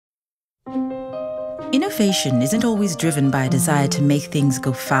Innovation isn't always driven by a desire to make things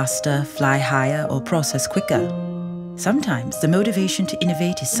go faster, fly higher, or process quicker. Sometimes the motivation to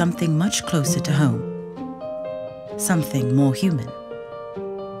innovate is something much closer to home. Something more human.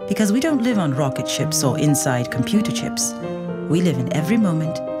 Because we don't live on rocket ships or inside computer chips. We live in every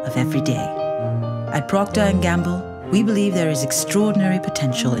moment of every day. At Procter & Gamble, we believe there is extraordinary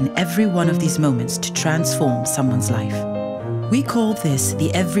potential in every one of these moments to transform someone's life. We call this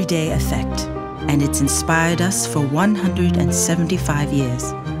the everyday effect, and it's inspired us for 175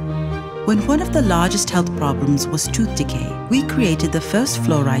 years. When one of the largest health problems was tooth decay, we created the first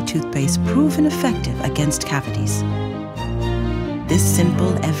fluoride toothpaste proven effective against cavities. This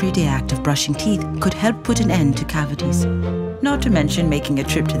simple, everyday act of brushing teeth could help put an end to cavities, not to mention making a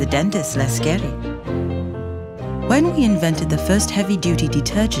trip to the dentist less scary. When we invented the first heavy-duty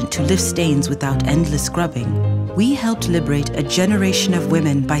detergent to lift stains without endless scrubbing, we helped liberate a generation of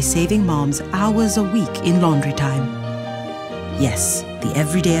women by saving moms hours a week in laundry time. Yes, the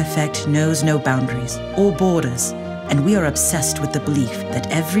everyday effect knows no boundaries or borders, and we are obsessed with the belief that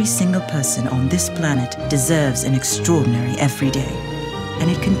every single person on this planet deserves an extraordinary everyday.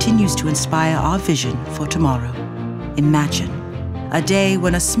 And it continues to inspire our vision for tomorrow. Imagine a day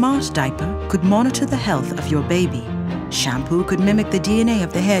when a smart diaper could monitor the health of your baby. Shampoo could mimic the DNA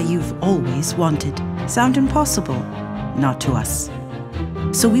of the hair you've always wanted. Sound impossible? Not to us.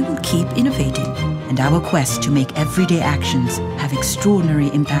 So we will keep innovating, and our quest to make everyday actions have extraordinary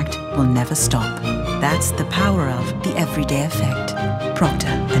impact will never stop. That's the power of the everyday effect. Procter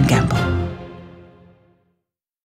 & Gamble.